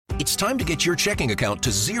It's time to get your checking account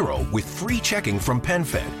to zero with free checking from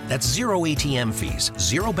PenFed. That's zero ATM fees,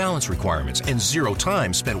 zero balance requirements, and zero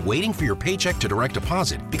time spent waiting for your paycheck to direct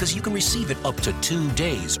deposit because you can receive it up to 2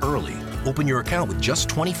 days early. Open your account with just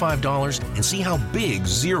 $25 and see how big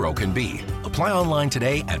zero can be. Apply online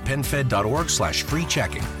today at PenFed.org/free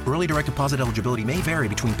checking. Early direct deposit eligibility may vary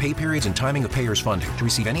between pay periods and timing of payer's funding. To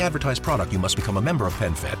receive any advertised product, you must become a member of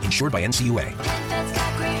PenFed, insured by NCUA. PenFed's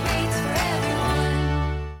got great rates for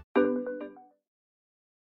everyone.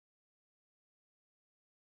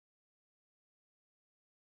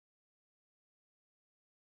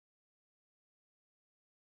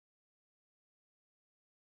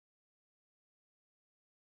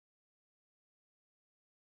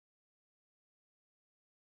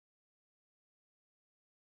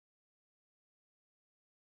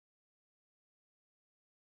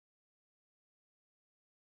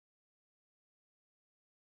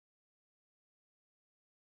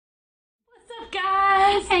 What's up,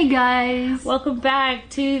 guys? Hey guys! Welcome back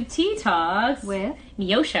to Tea Talks With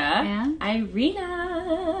Miosha and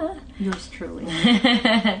Irina. yours truly.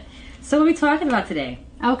 So what are we talking about today?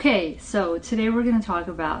 Okay, so today we're going to talk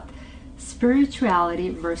about spirituality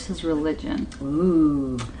versus religion.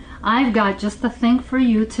 Ooh. I've got just the thing for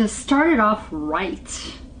you to start it off right.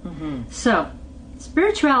 Mm-hmm. So,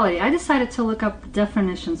 spirituality, I decided to look up the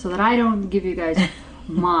definition so that I don't give you guys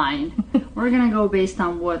mine. We're going to go based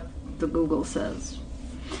on what the Google says.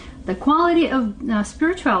 The quality of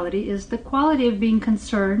spirituality is the quality of being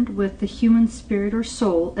concerned with the human spirit or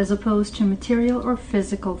soul as opposed to material or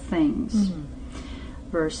physical things. Mm-hmm.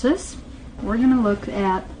 Versus, we're going to look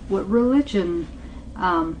at what religion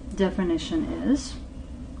definition is.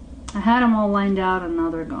 I had them all lined out and now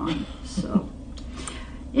they're gone. So,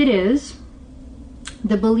 it is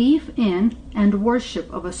the belief in and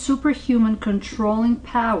worship of a superhuman controlling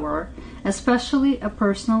power, especially a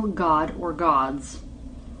personal god or gods.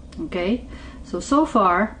 Okay? So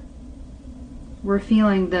far, we're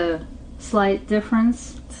feeling the slight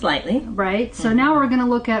difference, Slightly. right? So now we're going to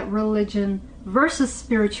look at religion versus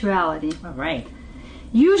spirituality. All right.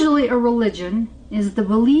 Usually a religion is the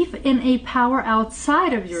belief in a power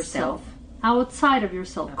outside of yourself. Outside of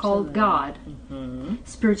yourself, called God. Mm-hmm.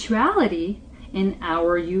 Spirituality, in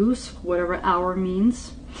our use, whatever our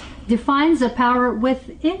means, defines a power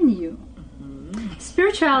within you.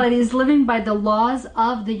 Spirituality is living by the laws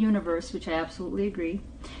of the universe, which I absolutely agree.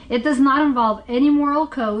 It does not involve any moral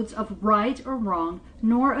codes of right or wrong,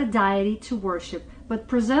 nor a deity to worship, but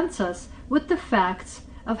presents us with the facts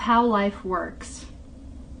of how life works.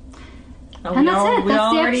 Oh, And that's it. we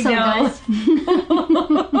That's the already episode, know.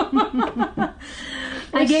 guys.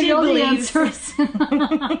 I gave you all the believes. answers.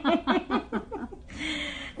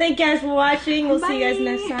 Thank you guys for watching. We'll see you guys Bye.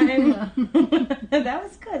 next time. That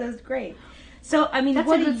was good. That was great. So, I mean, That's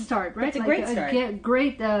what a do good you- start, right? It's a great start.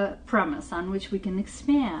 Great premise on which we can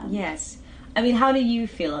expand. Yes. I mean, how do you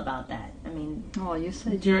feel about that? I mean, Oh, you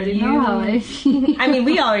said Do you already you- know how I feel. I mean,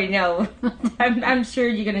 we already know. I'm sure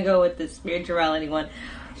you're gonna go with the spirituality one,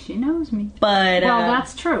 She knows me. but Well,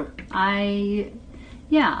 that's true.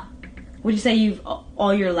 Yeah. would you say you've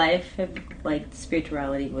all your life have, like,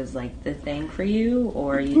 spirituality was like the thing for you,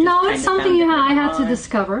 or you? Just No, kinda it's something found it I later had to on?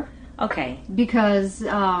 discover Okay. because,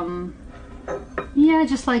 yeah,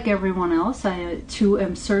 just like everyone else, I too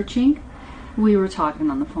am searching. We were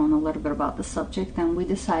talking on the phone a little bit about the subject, and we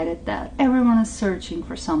decided that everyone is searching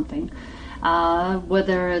for something,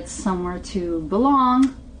 whether it's somewhere to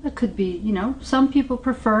belong. It could be, some people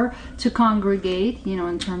prefer to congregate,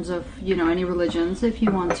 in terms of, any religions, if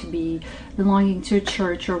you want to be belonging to a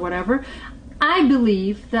church or whatever. I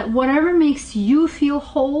believe that whatever makes you feel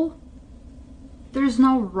whole, there's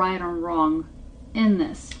no right or wrong in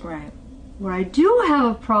this. Right. What I do have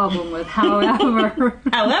a problem with, however,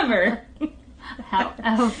 However,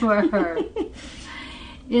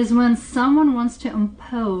 is when someone wants to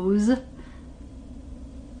impose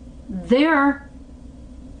their,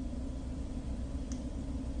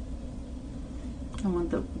 I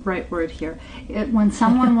want the right word here, when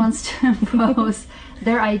someone wants to impose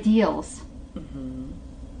their ideals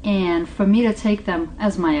and for me to take them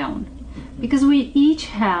as my own. Because we each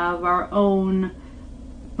have our own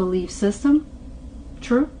belief system.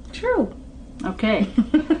 True? true. Okay.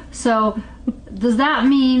 So, does that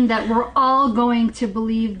mean that we're all going to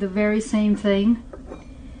believe the very same thing?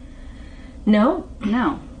 No,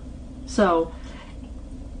 No. So,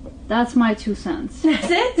 that's my 2 cents. that's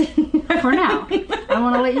it. For now. I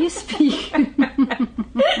want to let you speak.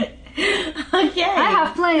 Okay. I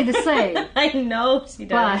have plenty to say. I know she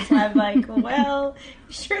does. But- I'm like, well,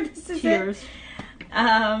 you sure this is Cheers.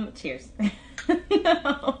 it? Cheers.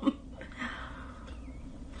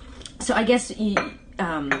 So I guess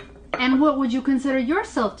And what would you consider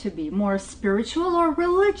yourself to be? More spiritual or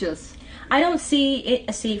religious? I don't see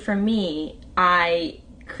it. See, for me,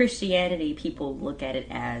 Christianity, people look at it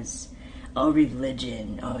as a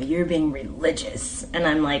religion. Oh, you're being religious. And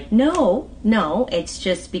I'm like, no, it's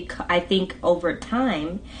just because I think over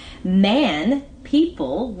time,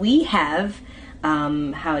 people, we have,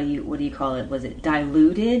 what do you call it? Was it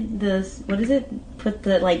diluted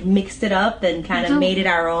mixed it up and kind of made it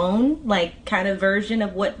our own, like kind of version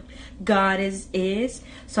of what God is.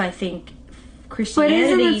 So I think Christianity.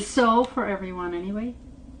 But isn't it so for everyone anyway?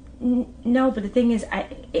 No, but the thing is,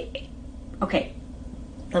 okay,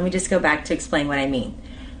 let me just go back to explain what I mean.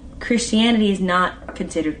 Christianity is not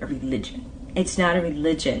considered a religion. It's not a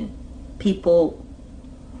religion. People,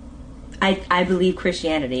 I believe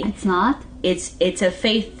Christianity. It's not? It's a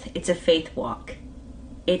faith. It's a faith walk.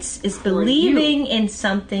 It's believing in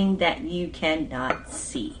something that you cannot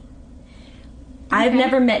see. Okay. I've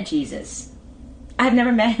never met Jesus. I've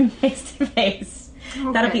never met him face to face.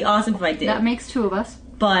 That'd be awesome if I did. That makes two of us.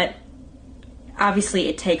 But obviously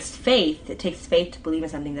it takes faith. It takes faith to believe in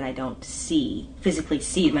something that I don't physically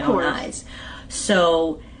see with my own eyes.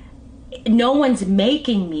 So no one's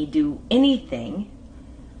making me do anything.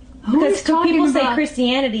 Because people say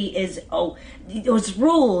Christianity is, those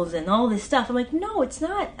rules and all this stuff. I'm like, no, it's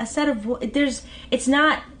not a set of rules. It's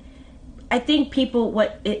not. I think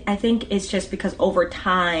I think it's just because over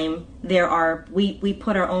time we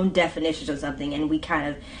put our own definitions of something and we kind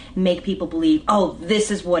of make people believe, oh, this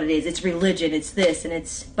is what it is. It's religion. It's this,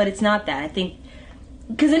 but it's not that. I think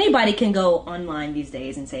because anybody can go online these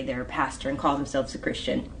days and say they're a pastor and call themselves a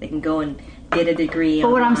Christian. They can go and get a degree.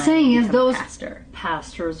 But what I'm saying is those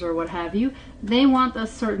pastors or what have you, they want a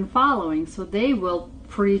certain following, so they will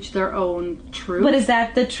preach their own truth. But is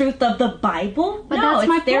that the truth of the Bible? But no, that's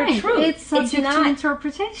my their point. Truth. It's subject to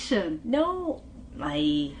interpretation. No,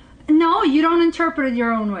 No, you don't interpret it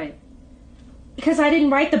your own way. Because I didn't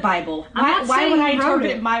write the Bible. Why would I interpret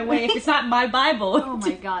it my way if it's not my Bible? Oh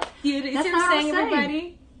my God. You see what I'm saying,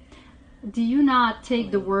 everybody? Do you not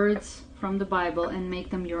take the words from the Bible and make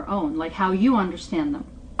them your own, like how you understand them?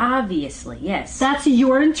 Obviously, yes. That's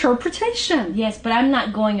your interpretation. Yes, but I'm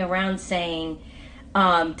not going around saying,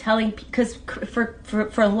 because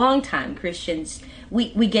for a long time, Christians,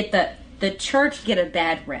 we get the church get a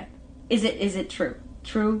bad rep. Is it true?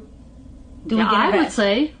 True? I would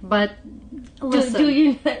say, but listen. Do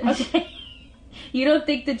you? Okay. You don't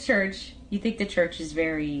think the church? You think the church is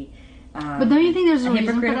very? But don't you think there's a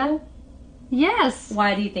reason for that? Yes.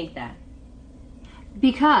 Why do you think that?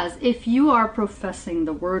 Because if you are professing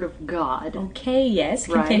the Word of God... Okay, yes.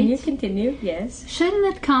 Continue, yes.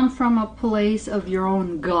 Shouldn't it come from a place of your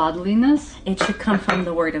own godliness? It should come from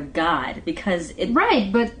the Word of God, because it...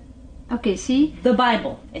 Right, but... Okay, see? The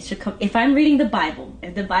Bible. It should come... If I'm reading the Bible,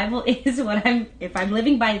 if the Bible is if I'm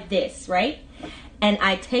living by this, right? And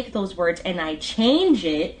I take those words and I change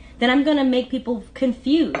it, then I'm going to make people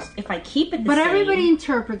confused if I keep it the same. But everybody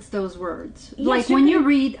interprets those words. Yes, like when you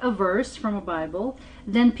read a verse from a Bible,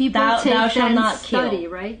 then people take that and study,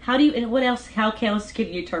 right? How do you, and what else, how else could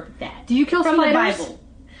you interpret that? Do you kill from spiders? The Bible.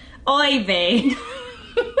 Oy vey.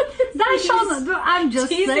 I'm just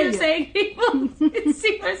saying. People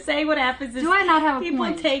see what I'm saying? What happens is... Do I not have a people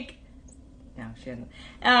point? take... No, she doesn't.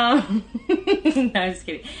 No, I'm just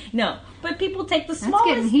kidding. No, but people take the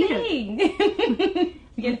smallest thing.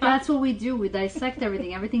 You know? That's what we do. We dissect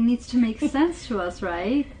everything. Everything needs to make sense to us,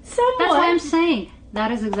 right? Somewhat. That's what I'm saying.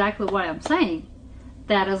 That is exactly what I'm saying.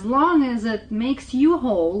 That as long as it makes you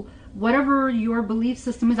whole, whatever your belief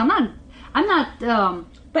system is, I'm not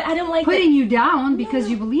but I don't like putting you down because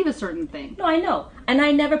you believe a certain thing. No, I know. And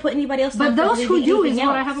I never put anybody else down. But those who do is else.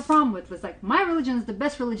 what I have a problem with. It's like, my religion is the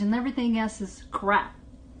best religion and everything else is crap.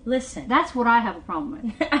 Listen. That's what I have a problem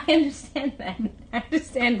with. I understand that.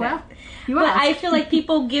 Well, but I feel like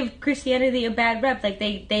people give Christianity a bad rep. Like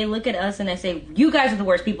they look at us and they say, "You guys are the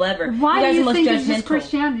worst people ever. Why you guys do you are the most think judgmental." it's just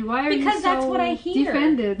Christianity? Why are because you so that's what I hear.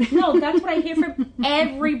 defended? No, that's what I hear from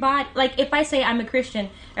everybody. Like if I say I'm a Christian,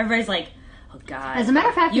 everybody's like, "Oh God." As a matter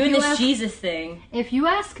of fact, you and this Jesus thing. If you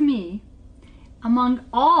ask me, among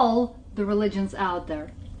all the religions out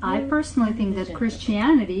there, I personally think that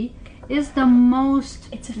Christianity is the most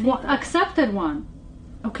accepted one.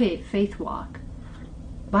 Okay, faith walk.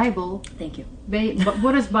 Bible. Thank you. But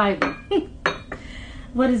what is Bible?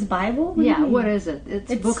 What is Bible? What is it?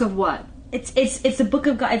 It's a book of what? It's the book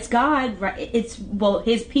of God. It's God, right? It's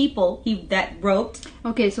His people. That wrote.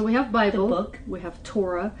 Okay, so we have Bible. The book. We have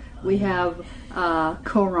Torah. We have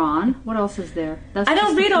Quran. What else is there? I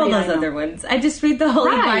don't read all those other ones. I just read the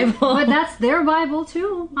Holy Bible. But that's their Bible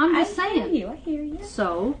too. I'm just saying. I hear you.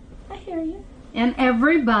 So, I hear you. And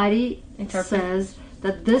everybody Interpret. says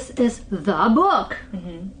that this is the book.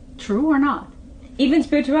 True or not? Even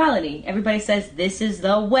spirituality. Everybody says this is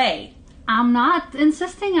the way. I'm not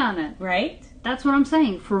insisting on it. Right? That's what I'm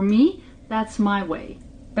saying. For me, that's my way.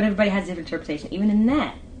 But everybody has a different interpretation. Even in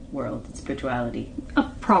that world, it's spirituality.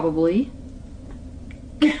 Probably.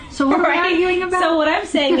 So what are we arguing about? So what I'm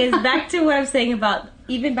saying is back to what I'm saying about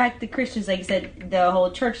even back to Christians, like you said, the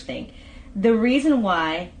whole church thing. The reason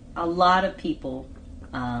why a lot of people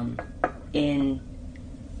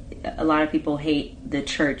hate the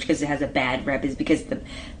church because it has a bad rep is because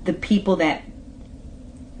the people that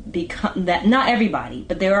become that, not everybody,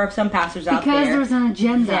 but there are some pastors out there because there's an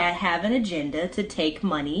agenda that have an agenda to take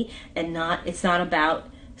money and it's not about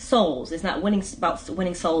souls. It's not about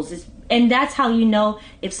winning souls. And that's how you know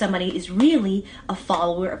if somebody is really a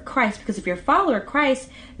follower of Christ. Because if you're a follower of Christ,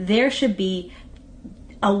 there should be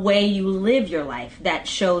a way you live your life that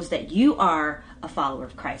shows that you are a follower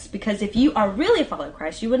of Christ. Because if you are really a follower of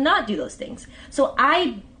Christ, you would not do those things. So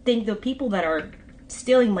I think the people that are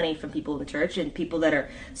stealing money from people in the church and people that are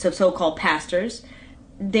so-called pastors,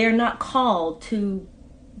 they're not called to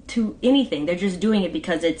anything. They're just doing it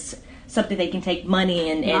because it's something they can take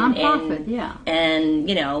money and non-profit, yeah. And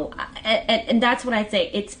you know, and that's what I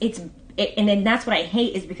say. And then that's what I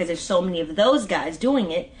hate is because there's so many of those guys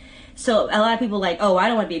doing it. So a lot of people are like, oh, I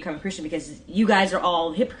don't want to become a Christian because you guys are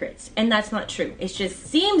all hypocrites, and that's not true. It just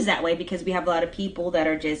seems that way because we have a lot of people that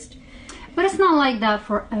are just. But it's not like that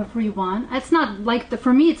for everyone. It's not like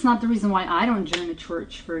for me. It's not the reason why I don't join a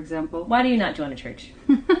church, for example. Why do you not join a church?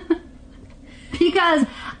 Because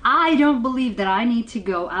I don't believe that I need to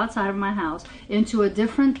go outside of my house into a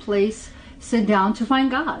different place, sit down to find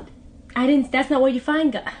God. That's not where you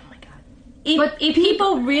find God. Oh my God. If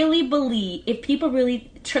people really believe,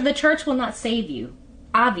 the church will not save you.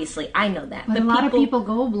 Obviously, I know that. But a lot of people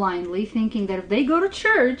go blindly thinking that if they go to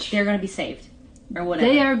church, they're going to be saved. Or whatever.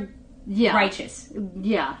 They are, righteous.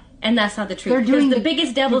 Yeah. And that's not the truth. They're doing because the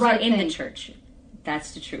biggest devils right are in thing. the church.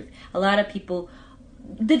 That's the truth. A lot of people,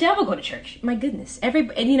 the devil go to church. My goodness.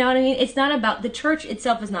 Everybody, you know what I mean? It's not about, the church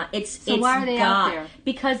itself is not, it's why are they God. out there?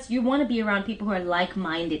 Because you want to be around people who are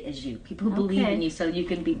like-minded as you. People who believe in you so you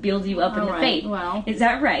can build you up in the faith. Well, is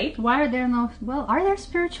that right? Why are there are there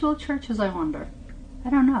spiritual churches, I wonder? I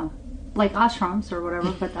don't know. Like ashrams or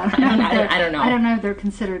whatever, but I don't know. I don't know. I don't know if they're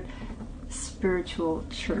considered spiritual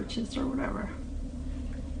churches or whatever.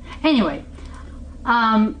 Anyway,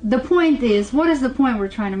 the point is, what is the point we're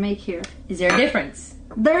trying to make here? Is there a difference?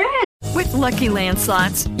 There is. With Lucky Land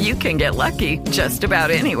Slots, you can get lucky just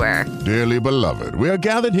about anywhere. Dearly beloved, we are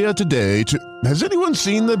gathered here today to... Has anyone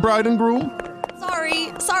seen the bride and groom?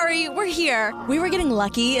 Sorry, we're here. We were getting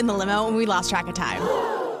lucky in the limo and we lost track of time.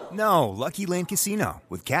 No, Lucky Land Casino,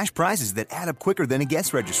 with cash prizes that add up quicker than a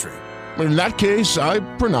guest registry. In that case, I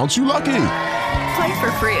pronounce you lucky. Play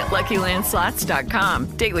for free at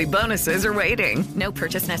LuckyLandSlots.com. Daily bonuses are waiting. No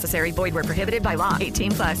purchase necessary. Void where prohibited by law.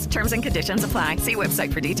 18+. Terms and conditions apply. See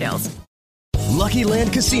website for details. Lucky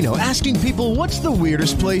Land Casino, asking people, what's the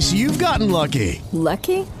weirdest place you've gotten lucky?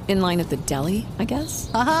 Lucky? In line at the deli, I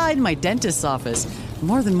guess? Aha, in my dentist's office.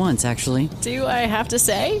 More than once, actually. Do I have to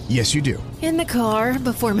say? Yes, you do. In the car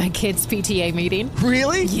before my kids' PTA meeting.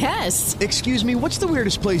 Really? Yes. Excuse me, what's the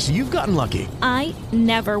weirdest place you've gotten lucky? I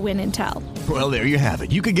never win and tell. Well, there you have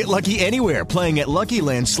it. You can get lucky anywhere, playing at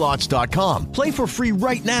LuckyLandSlots.com. Play for free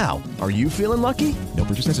right now. Are you feeling lucky? No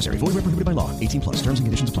purchase necessary. Void where prohibited by law. 18+. Terms and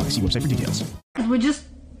conditions apply. See website for details. We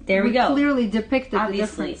go. Clearly depicted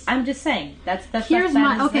Obviously. the difference. I'm just saying.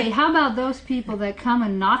 How about those people that come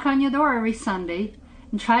and knock on your door every Sunday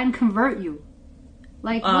and try and convert you?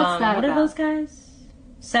 Like, what's that what about? are those guys?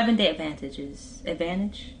 7-day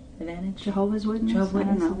Advantage? Jehovah's Witnesses? Jehovah's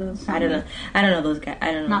Witnesses? I don't know. I don't know those guys.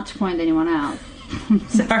 I don't know. Not to point anyone out.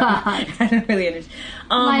 Sorry. I don't really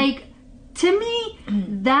understand. To me,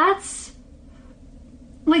 that's...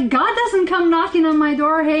 Like, God doesn't come knocking on my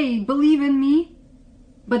door, hey, believe in me.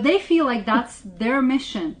 But they feel like that's their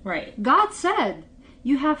mission. Right. God said,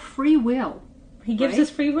 you have free will. He gives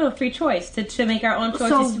us free will, free choice to make our own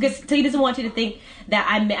choices. Because he doesn't want you to think that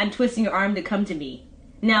I'm twisting your arm to come to me.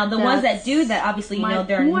 Now, the ones that do that, obviously, you know,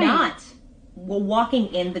 they're not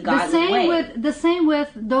walking in the godly way. The same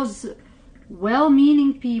with those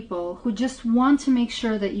well-meaning people who just want to make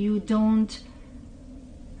sure that you don't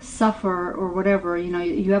suffer or whatever, you know,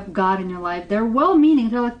 you have God in your life. They're well-meaning.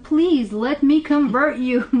 They're like, please let me convert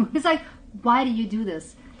you. It's like, why do you do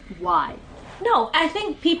this? Why? No, I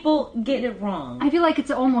think people get it wrong. I feel like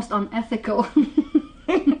it's almost unethical.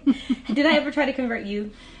 Did I ever try to convert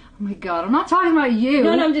you? Oh my God, I'm not talking about you.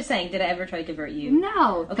 No, I'm just saying, did I ever try to convert you?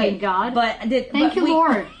 No, okay, thank God. Thank you,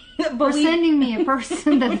 Lord. or sending me a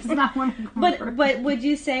person that does not want to convert. But would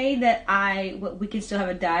you say that we can still have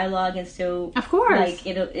a dialogue and still, of course, like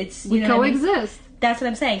it's we coexist. What I mean? That's what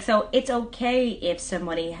I'm saying. So it's okay if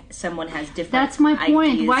someone has different. That's my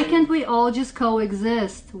point. Why and... can't we all just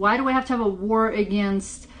coexist? Why do we have to have a war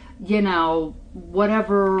against,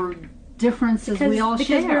 whatever differences we all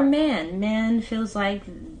share? Because we're men. Men feels like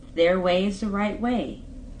their way is the right way.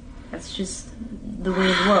 That's just the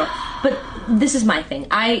way of the world. But this is my thing.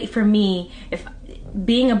 For me, if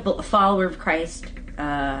being a follower of Christ,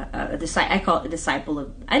 I call it a disciple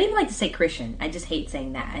of. I didn't even like to say Christian. I just hate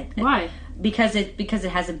saying that. Why? Because it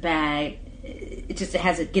has a bad. It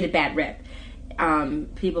has a bad rep.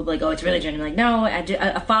 People be like, oh, it's religion. I'm like, no,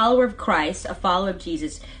 a follower of Christ, a follower of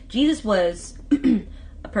Jesus. Jesus was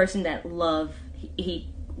a person that loved.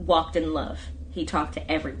 He walked in love. He talked to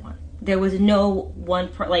everyone. There was no one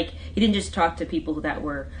he didn't just talk to people that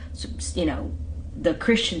were, the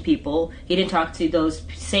Christian people. He didn't talk to those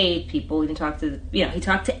saved people. He didn't talk to he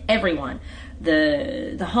talked to everyone,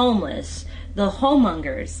 the homeless, the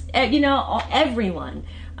homemongers, everyone.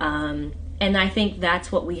 And I think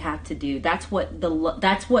that's what we have to do. That's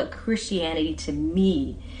what Christianity to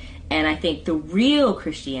me, and I think the real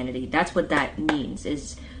Christianity. That's what that means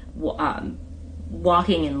is walking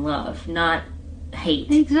in love, not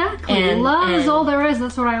hate. Exactly. And love is all there is.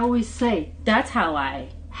 That's what I always say. That's how I.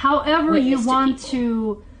 However you want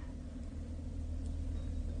to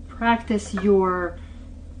practice your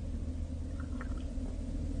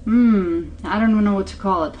I don't even know what to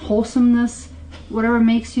call it. Wholesomeness, whatever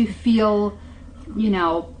makes you feel,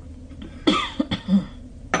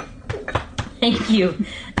 Thank you.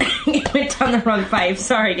 It went down the wrong pipe.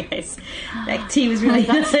 Sorry, guys. That tea was really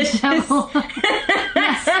delicious.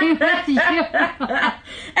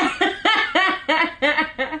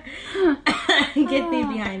 Get me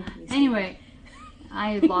behind me. Anyway,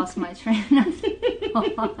 I lost my train of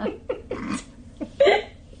thought.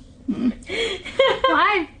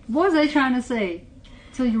 What was I trying to say?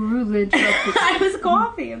 Till you rudely interrupted. I was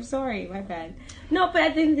coughing. I'm sorry. My bad. No, but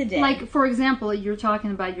at the end of the day. Like, for example, you're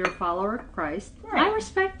talking about your follower of Christ. Right. I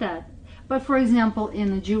respect that. But, for example,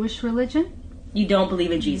 in the Jewish religion... You don't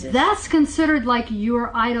believe in Jesus. That's considered like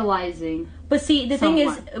you're idolizing. But see, the thing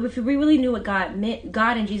is, if we really knew what God meant,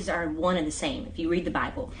 God and Jesus are one and the same. If you read the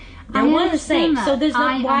Bible, they're one and the same. That. So there's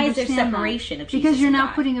no. Why is there separation of Jesus? Because you're and now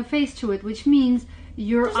God? Putting a face to it, which means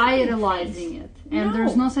you're idolizing it, and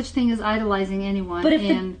there's no such thing as idolizing anyone. But it's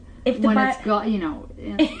God,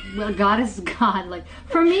 well, God is God. Like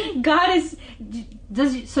for me, God is.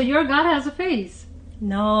 So your God has a face?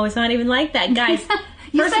 No, it's not even like that, guys.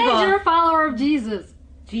 You say you're a follower of Jesus.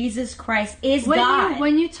 Jesus Christ is God.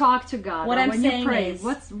 When you talk to God, what I'm when saying you pray, is,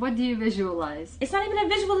 what do you visualize? It's not even a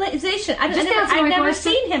visualization. I've never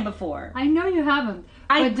seen Him before. I know you haven't.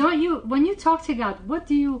 But don't you? When you talk to God, who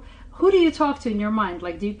do you talk to in your mind?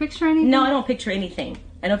 Like, do you picture anything? No, I don't picture anything.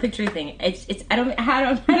 I don't picture anything. I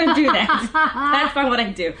don't do that. That's not what I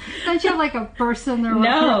do. Don't you have like a person or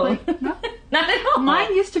no, no, not at all.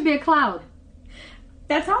 Mine used to be a cloud.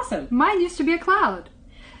 That's awesome. Mine used to be a cloud.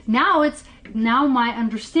 Now my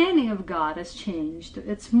understanding of God has changed.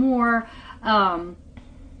 It's more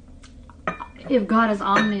if God is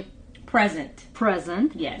omnipresent,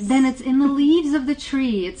 yes, then it's in the leaves of the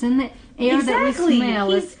tree. It's in the air that we smell.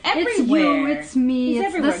 He's everywhere. It's you. It's me. He's it's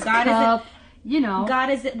everywhere. this God cup. God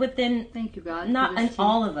is within. Thank you, God. Not in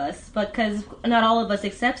all of us, but because not all of us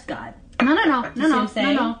accepts God.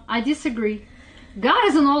 No. I disagree. God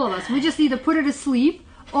is in all of us. We just either put it to sleep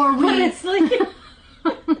or we... Put it to sleep?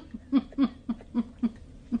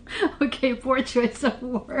 Okay, poor choice of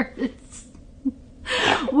words.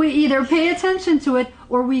 We either pay attention to it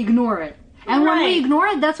or we ignore it. And when we ignore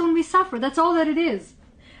it, that's when we suffer. That's all that it is.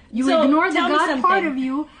 You ignore the God part of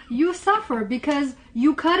you, you suffer because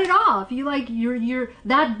you cut it off. You're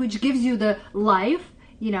that which gives you the life,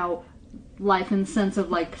 life in the sense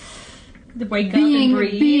of like... The wake up and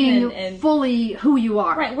breathe being and fully who you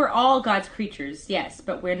are. Right, we're all God's creatures, yes,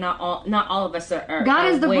 but we're not all of us are God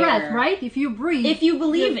is the aware. breath, right? If you breathe. If you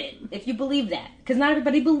believe it. If you believe that. Because not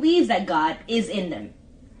everybody believes that God is in them.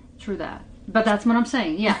 True that. But that's what I'm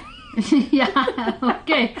saying, yeah. Yeah,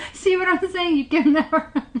 okay. See what I'm saying? You can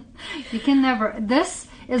never. This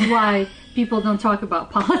is why people don't talk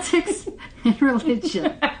about politics and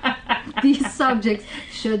religion. These subjects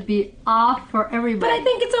should be off for everybody. But I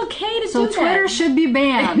think it's okay to do that. So Twitter should be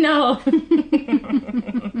banned. No.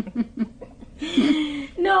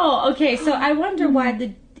 No. Okay. So I wonder why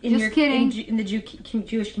in the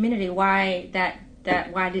Jewish community why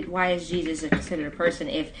is Jesus considered a person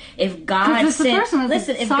if God sent Son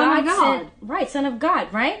of God,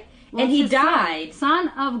 right? and he died. Son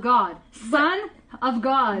of God. Son of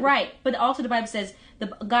God. Right. But also the Bible says,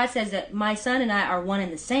 God says that my son and I are one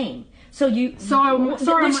and the same. So which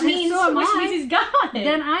means he's God.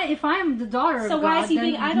 Then if I'm the daughter of God, so why is he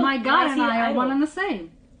being idol? My God and I are one and the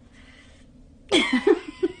same.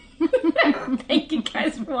 Thank you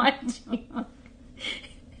guys for watching.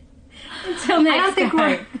 Until next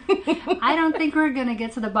time. I don't think we're going to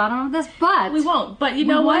get to the bottom of this, but... We won't, but you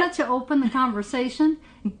know what? We wanted to open the conversation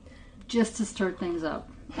just to stir things up.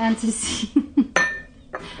 And to see...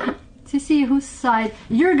 to see whose side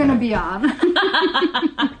you're going to be on.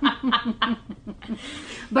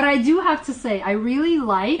 But I do have to say, I really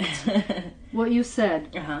liked what you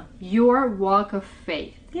said. Your walk of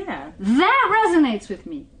faith. Yeah. That resonates with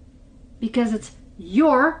me. Because it's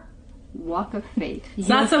walk of faith. It's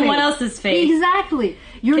not someone else's faith. Exactly.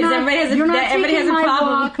 Everybody has a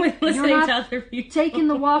problem with listening to other people. Taking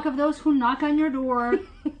the walk of those who knock on your door.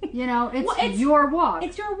 You know, it's your walk.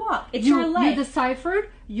 It's your walk. It's your life. You deciphered.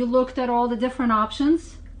 You looked at all the different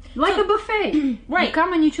options. Like a buffet. Right. You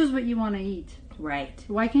come and you choose what you want to eat. Right.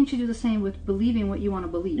 Why can't you do the same with believing what you want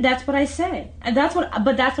to believe? That's what I say. And that's what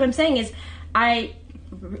I'm saying is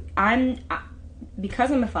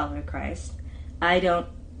because I'm a follower of Christ, I don't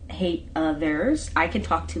hate others. I can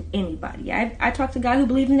talk to anybody. I talked to a guy who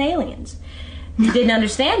believed in aliens. He didn't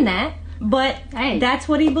understand that, but that's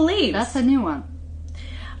what he believes. That's a new one.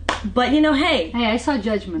 But you know, hey, I saw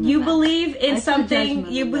judgment. You believe in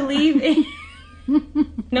something. You believe in.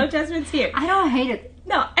 No judgments here. I don't hate it.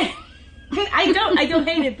 No, I don't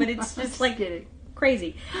hate it, but it's just like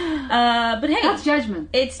crazy. But hey, that's judgment.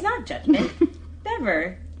 It's not judgment.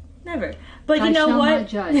 Never. But I you know shall what? Not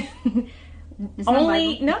judge.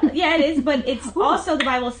 It is, but it's also the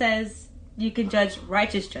Bible says you can judge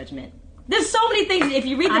righteous judgment. There's so many things. If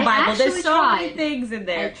you read the Bible, there's so many things in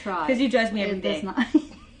there. I try because you judge me every day.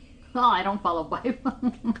 Well, I don't follow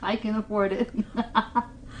Bible. I can afford it.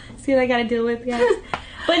 See what I got to deal with, guys.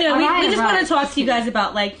 But anyway, we just want to talk to you guys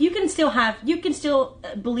about you can still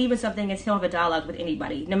believe in something and still have a dialogue with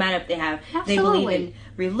anybody, no matter if they believe in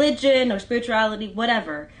religion or spirituality,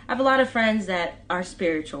 whatever. I have a lot of friends that are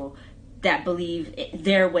spiritual that believe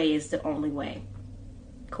their way is the only way.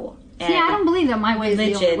 Cool. See, I don't believe that my way is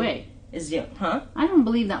the only way. I don't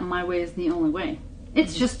believe that my way is the only way.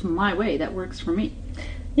 It's just my way that works for me.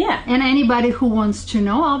 Yeah. And anybody who wants to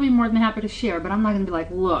know, I'll be more than happy to share. But I'm not going to be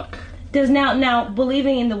like, look. Does now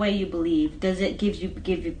believing in the way you believe, does it give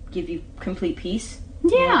you complete peace?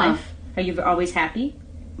 Yeah. In your life? Are you always happy?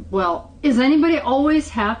 Well, is anybody always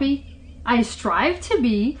happy? I strive to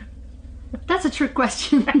be. That's a trick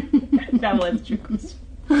question. That was a trick question.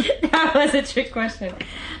 That was a trick question.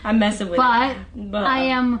 I'm messing with it. But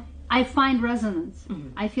I find resonance.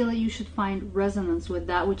 Mm-hmm. I feel that you should find resonance with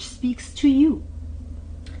that which speaks to you.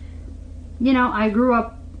 You know, I grew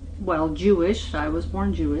up, Jewish. I was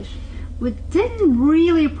born Jewish. We didn't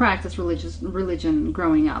really practice religion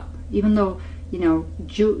growing up, even though, you know,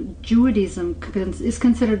 Judaism is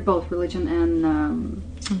considered both religion and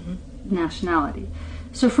nationality.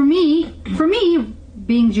 So for me,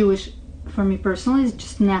 being Jewish, for me personally, is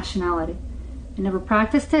just nationality. I never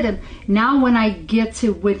practiced it, and now when I get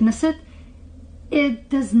to witness it, it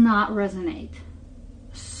does not resonate.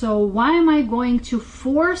 So why am I going to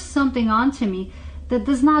force something onto me that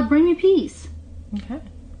does not bring me peace? Okay.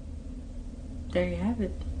 There you have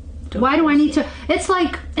it. Why do I need to? It's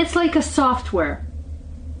like a software.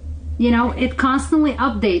 You know, it constantly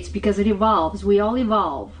updates because it evolves. We all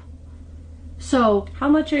evolve. So how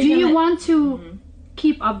much do you want to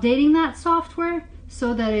keep updating that software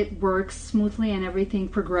so that it works smoothly and everything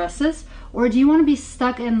progresses? Or do you want to be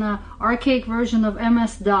stuck in the archaic version of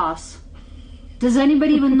MS-DOS? Does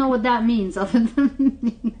anybody even know what that means other than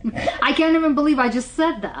me? I can't even believe I just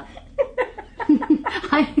said that.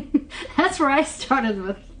 That's where I started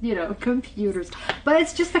with, you know, computers. But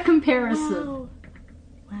it's just a comparison.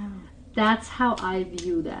 Wow. That's how I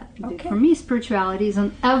view that. Okay. For me, spirituality is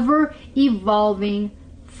an ever-evolving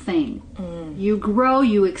thing. You grow,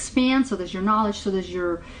 you expand, so there's your knowledge, so there's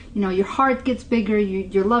your, you know, your heart gets bigger,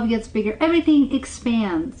 your love gets bigger, everything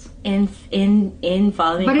expands. In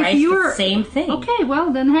following but Christ, if you're the same thing. Okay,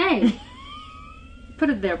 well then, hey, put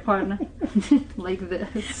it there, partner, like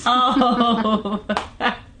this. Oh.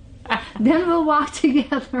 Then we'll walk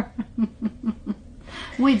together.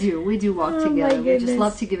 We do walk together. We just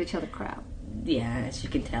love to give each other crap. Yeah, as you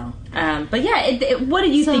can tell. But yeah, what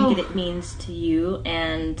do you think it means to you?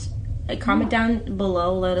 And comment down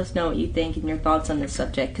below. Let us know what you think and your thoughts on this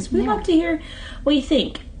subject, because we love to hear what you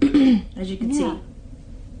think. As you can see,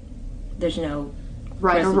 there's no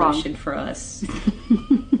right or wrong for us.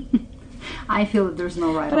 I feel that there's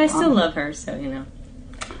no right But or I wrong. still love her, so, you know.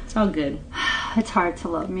 It's all good. It's hard to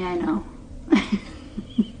love me, I know.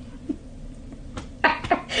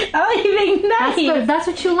 Oh, you're being nice. That's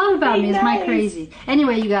what you love about me, is my nice. crazy.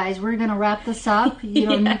 Anyway, you guys, we're going to wrap this up. You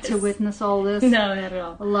don't need to witness all this. No, not at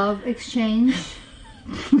all. Love exchange.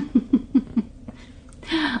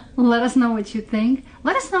 Let us know what you think.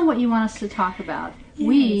 Let us know what you want us to talk about. Yes.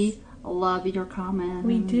 We love your comments.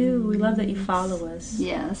 We do. We love that you follow us.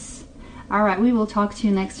 Yes. All right, we will talk to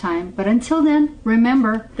you next time. But until then,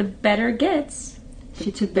 remember, the better it gets.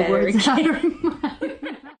 She took the words out of her mouth.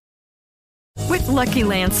 With Lucky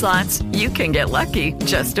Land Slots, you can get lucky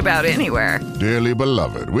just about anywhere. Dearly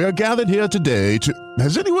beloved, we are gathered here today to...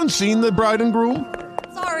 Has anyone seen the bride and groom?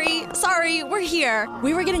 Sorry, we're here.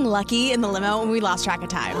 We were getting lucky in the limo and we lost track of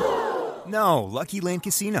time. No, Lucky Land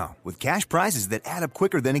Casino, with cash prizes that add up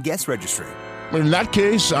quicker than a guest registry. In that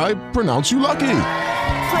case, I pronounce you lucky.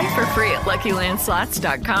 Play for free at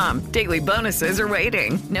LuckyLandSlots.com. Daily bonuses are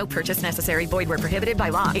waiting. No purchase necessary. Void where prohibited by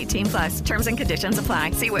law. 18+. Terms and conditions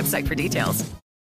apply. See website for details.